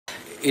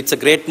it's a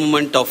great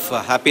moment of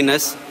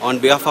happiness on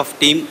behalf of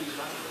team.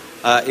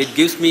 It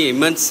gives me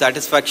immense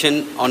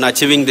satisfaction on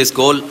achieving this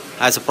goal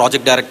as a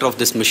project director of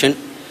this mission.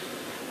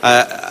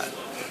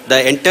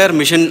 The entire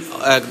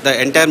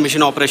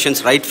mission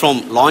operations right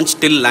from launch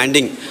till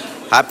landing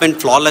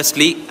happened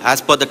flawlessly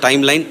as per the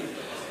timeline,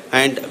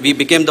 and we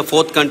became the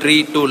 4th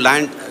country to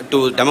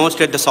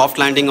demonstrate the soft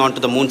landing onto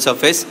the moon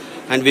surface,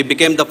 and we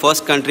became the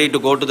first country to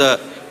go to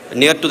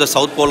near to the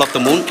south pole of the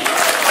moon.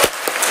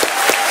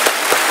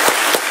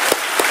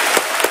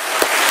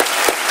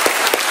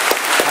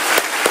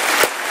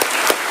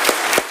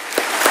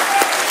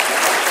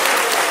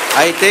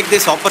 I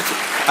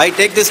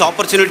take this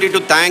opportunity to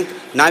thank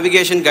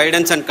navigation,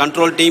 guidance and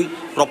control team,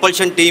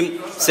 propulsion team,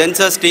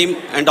 sensors team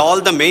and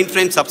all the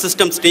mainframe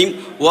subsystems team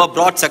who have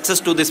brought success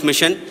to this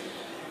mission.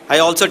 I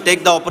also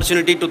take the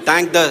opportunity to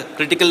thank the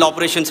Critical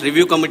Operations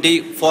Review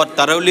Committee for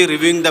thoroughly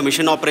reviewing the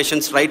mission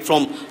operations right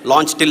from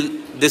launch till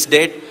this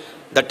date.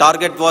 The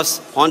target was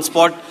on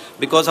spot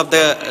because of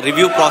the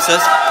review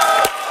process.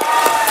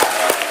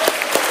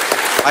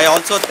 I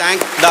also thank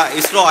the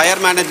ISRO higher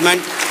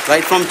management,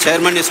 right from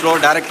Chairman ISRO,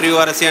 Director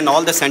URSC and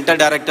all the center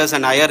directors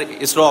and higher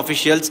ISRO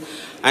officials.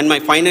 And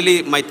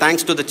finally, my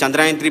thanks to the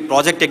Chandrayaan3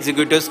 project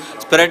executives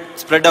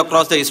spread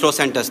across the ISRO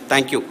centers.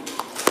 Thank you.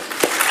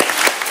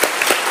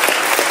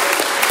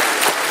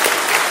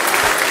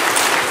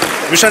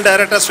 Mission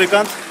Director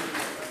Srikanth.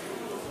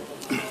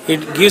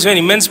 It gives me an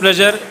immense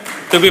pleasure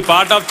to be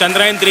part of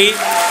Chandrayaan3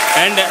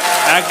 and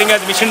acting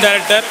as Mission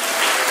Director.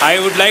 I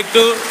would like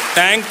to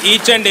thank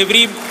each and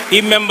every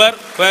team member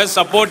who has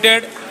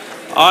supported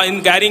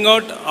in carrying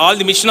out all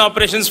the mission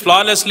operations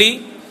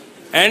flawlessly.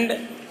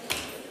 And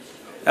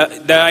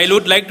I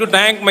would like to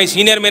thank my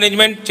senior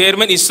management,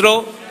 Chairman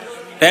ISRO,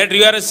 Director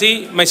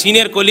URSC, my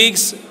senior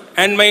colleagues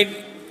and my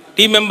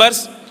team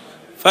members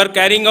for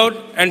carrying out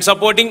and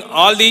supporting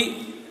all the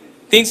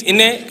things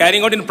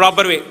carrying out in a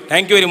proper way.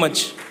 Thank you very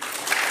much.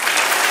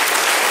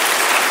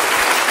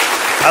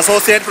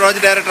 Associate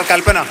Project Director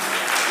Kalpana.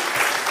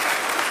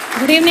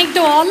 Good evening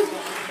to all.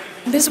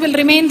 This will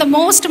remain the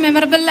most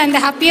memorable and the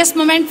happiest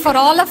moment for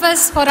all of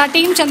us, for our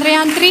team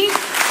Chandrayaan3.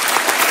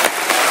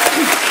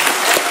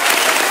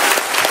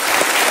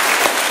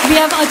 We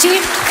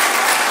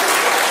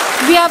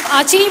have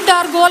achieved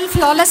our goal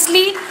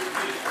flawlessly.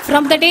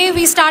 From the day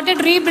we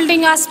started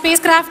rebuilding our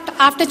spacecraft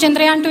after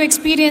Chandrayaan2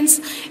 experience,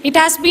 it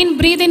has been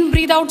breathe in,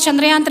 breathe out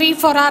Chandrayaan3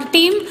 for our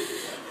team.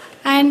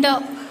 And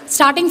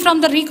starting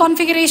from the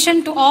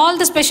reconfiguration to all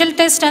the special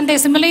tests and the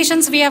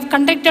simulations we have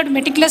conducted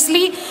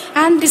meticulously.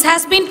 And this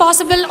has been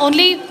possible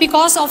only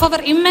because of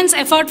our immense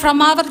effort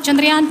from our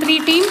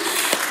Chandrayaan3 team.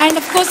 And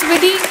of course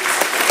with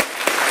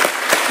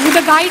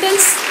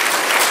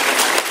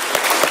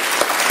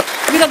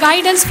the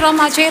guidance from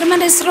our Chairman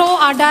ISRO,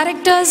 our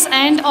directors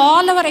and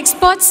all our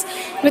experts.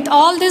 With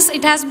all this,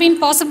 it has been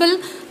possible.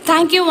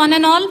 Thank you one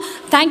and all.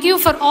 Thank you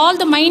for all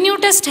the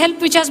minutest help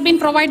which has been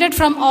provided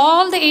from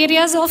all the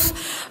areas of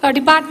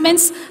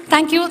departments.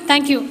 Thank you.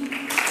 Thank you.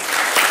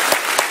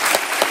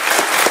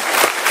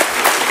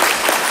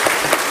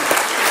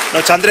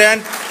 Now,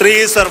 Chandrayaan3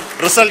 is a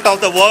result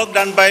of the work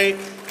done by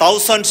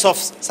thousands of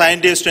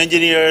scientists,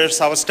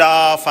 engineers, our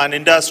staff and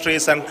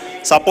industries and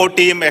support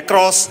team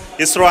across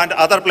ISRO and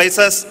other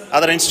places,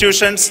 other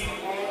institutions.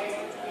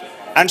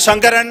 And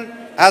Shankaran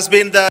has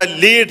been the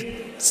lead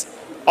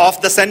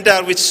of the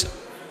center which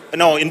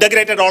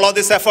integrated all of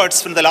these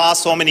efforts in the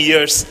last so many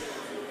years.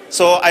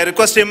 So I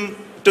request him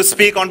to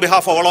speak on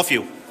behalf of all of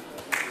you.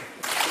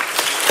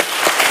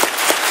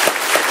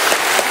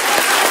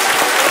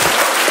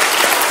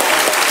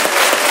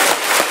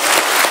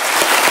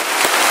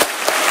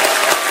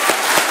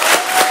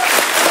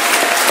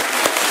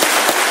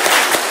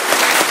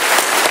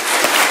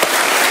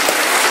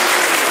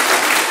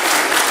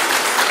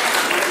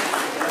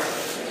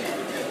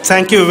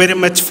 Thank you very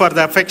much for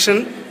the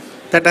affection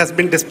that has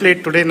been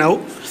displayed today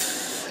now.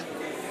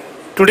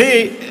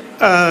 Today,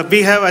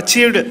 we have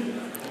achieved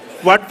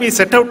what we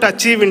set out to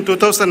achieve in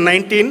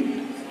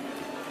 2019.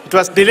 It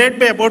was delayed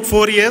by about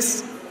 4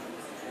 years,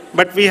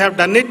 but we have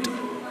done it.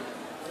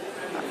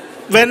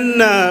 When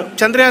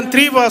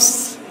Chandrayaan3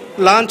 was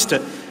launched,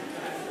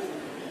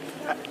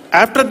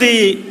 after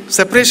the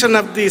separation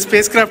of the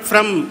spacecraft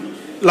from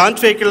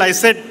launch vehicle, I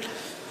said,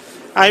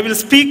 I will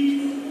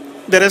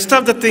speak the rest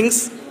of the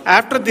things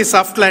after the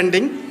soft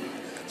landing.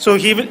 So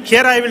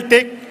here I will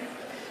take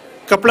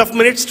a couple of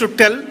minutes to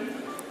tell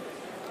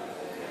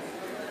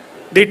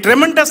the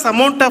tremendous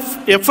amount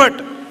of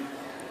effort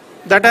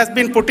that has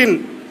been put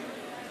in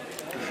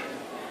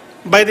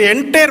by the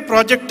entire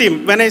project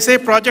team. When I say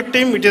project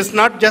team, it is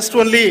not just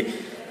only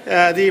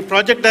the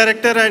project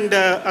director and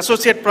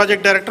associate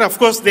project director. Of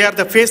course, they are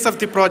the face of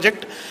the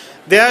project.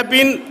 They have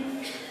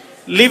been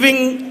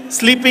living,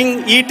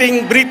 sleeping,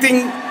 eating,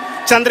 breathing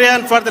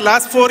Chandrayaan for the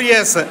last 4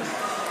 years.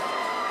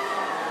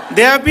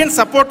 They have been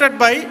supported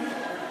by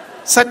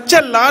such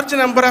a large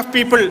number of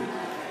people,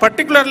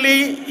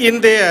 particularly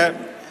in the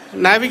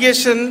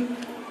navigation,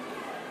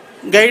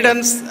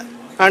 guidance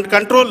and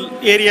control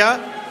area,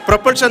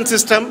 propulsion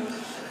system.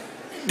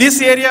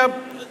 This area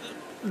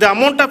the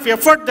amount of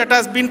effort that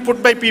has been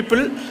put by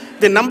people,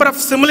 the number of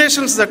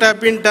simulations that have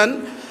been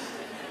done,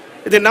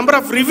 the number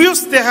of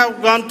reviews they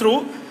have gone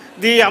through,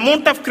 the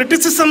amount of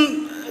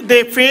criticism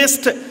they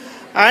faced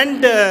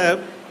and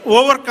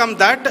overcome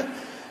that.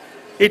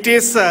 It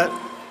is,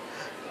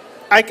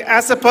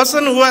 as a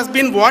person who has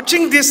been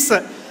watching this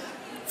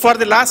for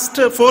the last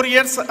 4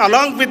 years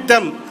along with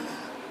them,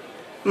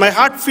 my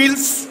heart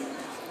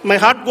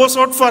goes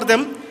out for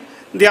them.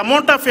 The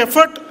amount of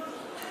effort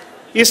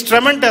is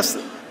tremendous.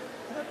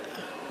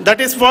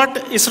 That is what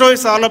ISRO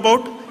is all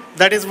about.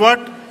 That is what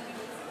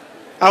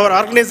our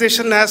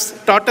organization has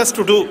taught us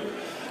to do.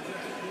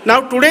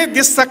 Now today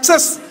this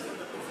success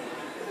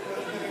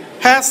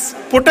has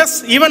put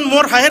us even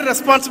more higher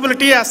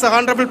responsibility, as the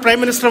Honorable Prime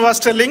Minister was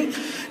telling,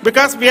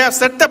 because we have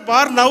set the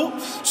bar now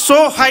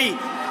so high.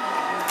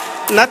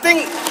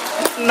 Nothing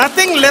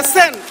less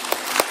than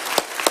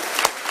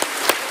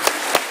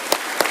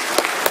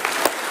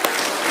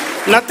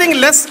nothing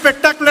less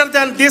spectacular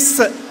than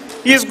this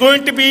is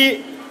going to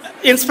be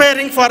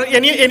inspiring for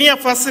any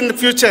of us in the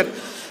future.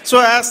 So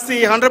as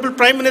the Honorable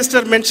Prime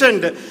Minister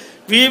mentioned,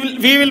 we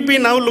will be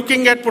now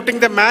looking at putting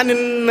the man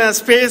in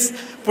space,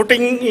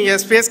 putting a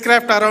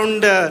spacecraft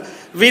around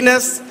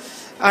Venus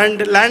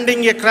and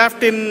landing a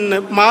craft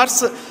in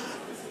Mars.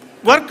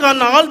 Work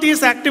on all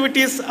these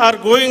activities are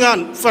going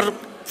on for a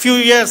few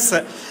years.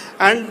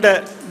 And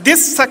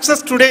this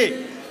success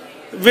today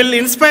will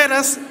inspire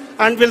us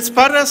and will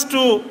spur us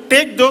to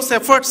take those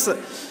efforts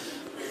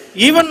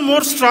even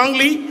more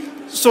strongly,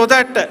 so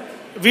that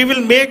we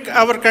will make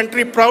our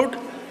country proud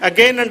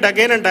again and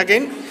again and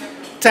again.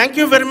 Thank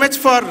you very much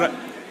for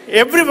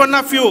every one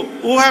of you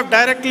who have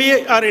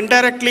directly or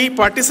indirectly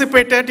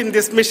participated in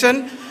this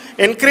mission,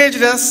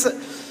 encouraged us,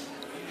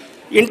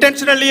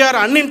 intentionally or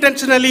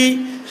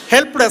unintentionally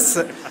helped us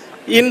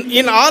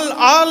in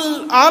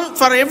all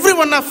for every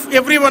one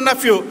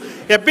of you.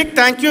 A big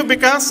thank you,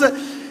 because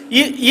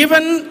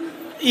even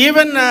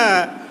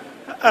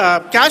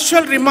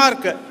casual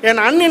remark, an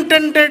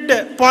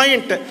unintended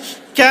point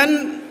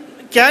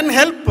can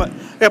help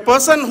a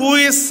person who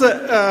is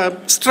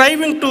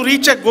striving to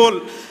reach a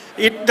goal.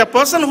 The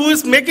person who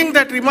is making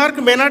that remark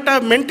may not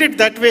have meant it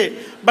that way,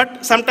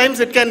 but sometimes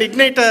it can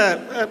ignite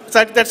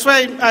that's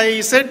why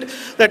I said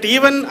that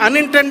even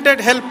unintended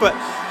help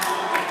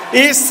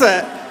is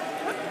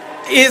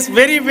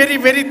very, very,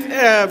 very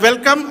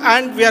welcome,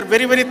 and we are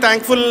very, very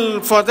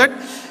thankful for that.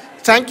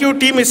 Thank you,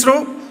 Team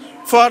ISRO,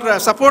 for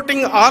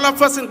supporting all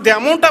of us. The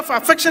amount of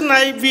affection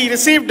we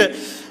received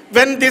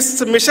when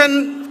this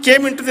mission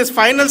came into this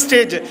final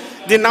stage,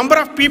 the number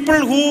of people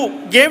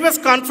who gave us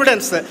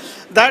confidence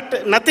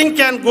that nothing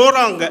can go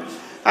wrong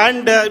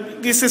and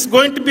this is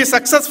going to be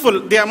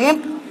successful.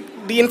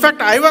 In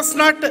fact, I was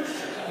not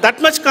that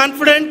much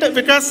confident,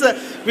 because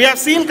we have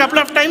seen a couple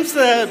of times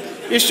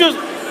issues,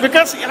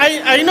 because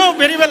I know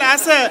very well,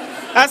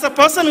 as a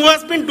person who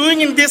has been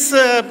doing in this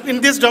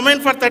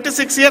domain for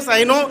 36 years,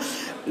 I know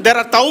there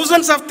are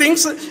thousands of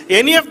things.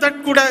 Any of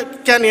that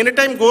can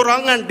anytime go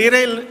wrong and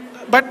derail.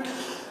 But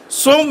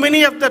so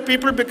many of the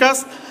people,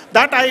 because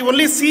that I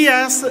only see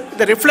as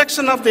the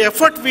reflection of the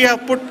effort we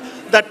have put,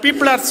 that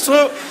people are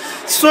so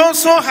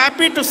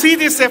happy to see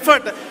this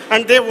effort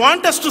and they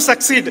want us to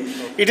succeed.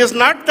 It is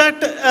not that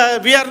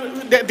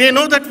they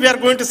know that we are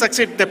going to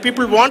succeed. The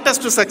people want us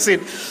to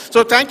succeed.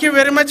 So thank you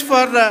very much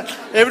for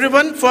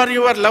everyone for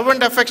your love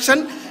and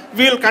affection.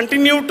 We will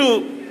continue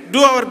to do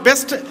our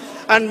best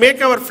and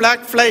make our flag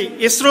fly,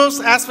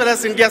 ISRO's as well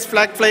as India's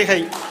flag fly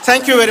high.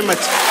 Thank you very much.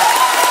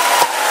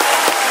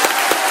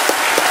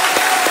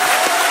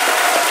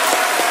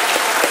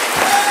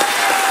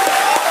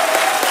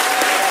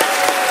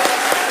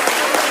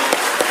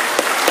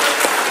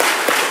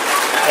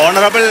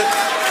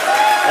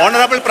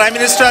 Honorable Prime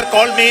Minister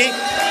called me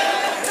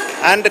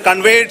and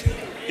conveyed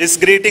his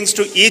greetings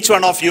to each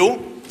one of you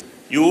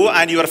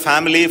and your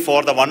family,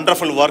 for the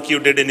wonderful work you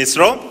did in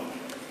ISRO.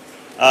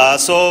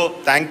 So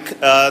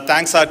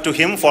thanks are to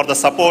him for the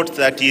support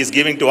that he is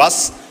giving to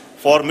us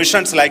for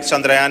missions like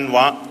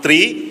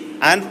Chandrayaan3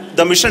 and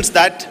the missions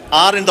that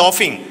are in the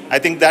offing. I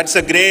think that's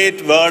a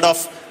great word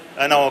of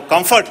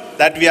comfort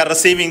that we are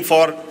receiving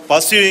for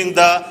pursuing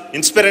the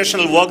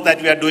inspirational work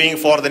that we are doing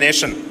for the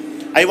nation.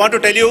 I want to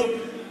tell you,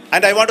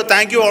 and I want to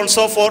thank you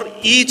also for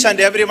each and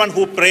everyone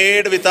who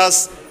prayed with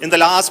us in the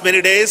last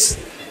many days,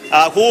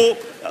 who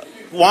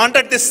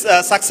wanted this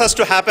success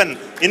to happen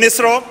in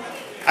ISRO.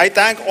 I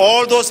thank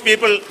all those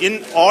people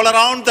all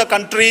around the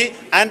country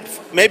and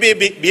maybe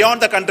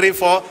beyond the country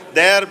for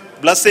their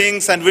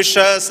blessings and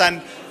wishes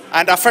and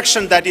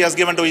affection that he has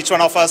given to each one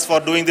of us for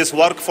doing this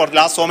work for the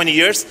last so many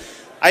years.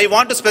 I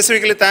want to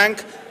specifically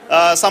thank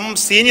some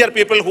senior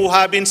people who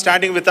have been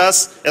standing with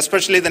us,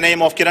 especially the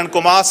name of Kiran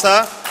Kumar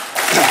sir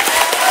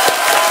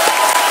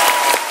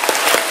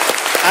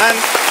and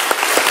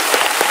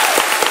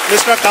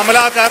Mr.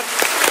 Kamalakar,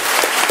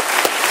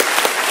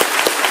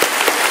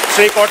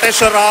 Sri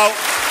Koteshwar Rao.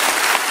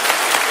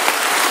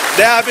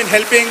 They have been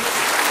helping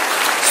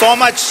so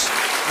much.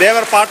 They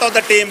were part of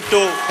the team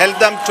to help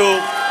them to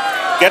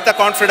get the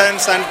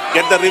confidence and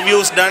get the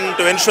reviews done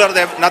to ensure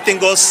that nothing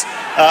goes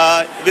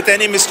with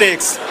any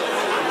mistakes.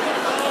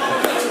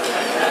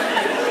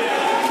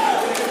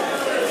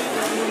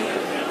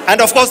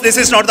 And of course, this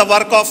is not the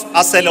work of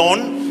us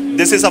alone.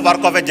 This is a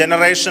work of a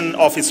generation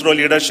of ISRO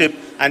leadership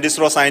and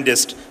ISRO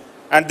scientists.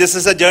 And this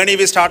is a journey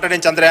we started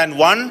in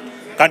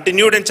Chandrayaan-1,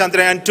 continued in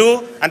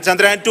Chandrayaan-2, and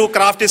Chandrayaan-2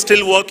 craft is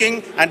still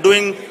working and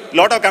doing a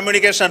lot of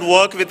communication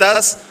work with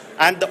us.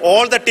 And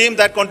all the team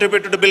that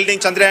contributed to building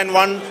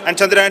Chandrayaan-1 and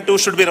Chandrayaan-2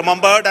 should be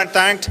remembered and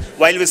thanked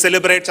while we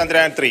celebrate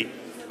Chandrayaan-3.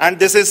 And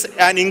this is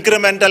an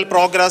incremental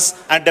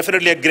progress and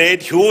definitely a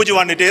great, huge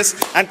one it is.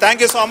 And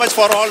thank you so much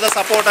for all the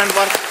support and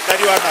work that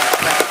you have done.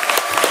 Thank you.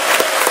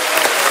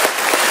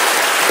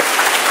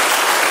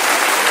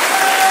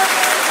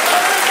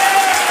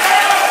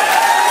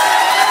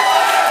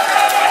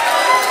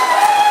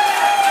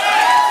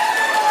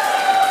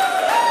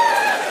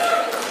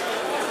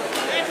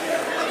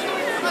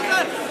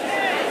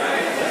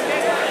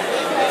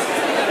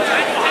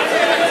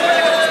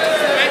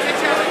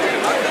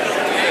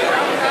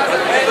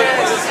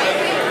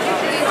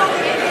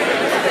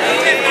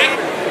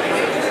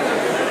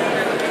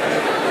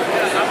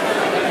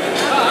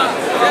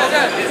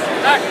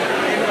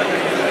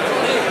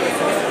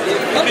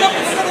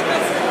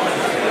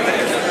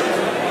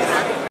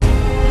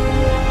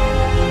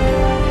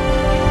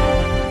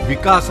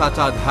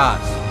 विकासाचा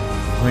ध्यास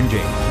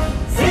म्हणजे